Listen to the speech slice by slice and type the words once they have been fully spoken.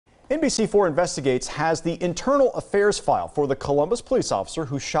NBC4 Investigates has the internal affairs file for the Columbus police officer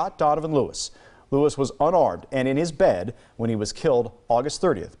who shot Donovan Lewis. Lewis was unarmed and in his bed when he was killed August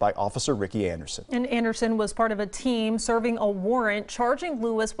 30th by Officer Ricky Anderson. And Anderson was part of a team serving a warrant charging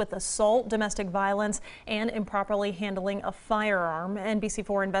Lewis with assault, domestic violence, and improperly handling a firearm.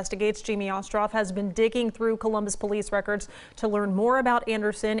 NBC4 Investigates' Jamie Ostroff has been digging through Columbus police records to learn more about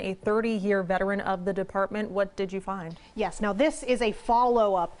Anderson, a 30-year veteran of the department. What did you find? Yes, now this is a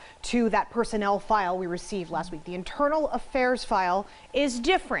follow-up to that personnel file we received last week. The internal affairs file is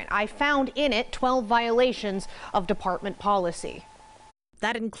different. I found in it 12 violations of department policy.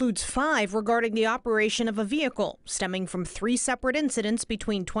 That includes 5 regarding the operation of a vehicle, stemming from 3 separate incidents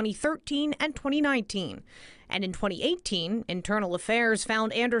between 2013 and 2019. And in 2018, Internal Affairs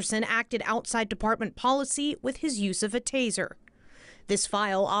found Anderson acted outside department policy with his use of a taser. This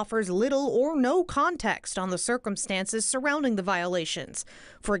file offers little or no context on the circumstances surrounding the violations.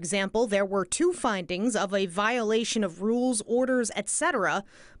 For example, there were 2 findings of a violation of rules, orders, etc.,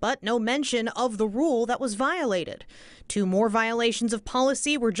 but no mention of the rule that was violated. 2 more violations of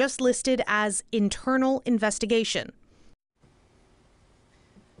policy were just listed as internal investigation.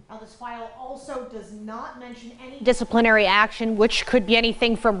 Now, this file also does not mention any disciplinary action, which could be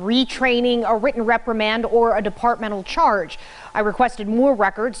anything from retraining, a written reprimand, or a departmental charge. I requested more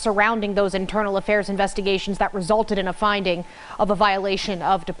records surrounding those internal affairs investigations that resulted in a finding of a violation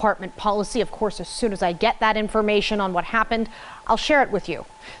of department policy. Of course, as soon as I get that information on what happened, I'll share it with you.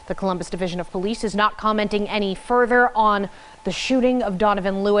 The Columbus Division of Police is not commenting any further on the shooting of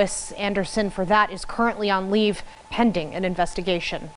Donovan Lewis. Anderson, for that, is currently on leave pending an investigation.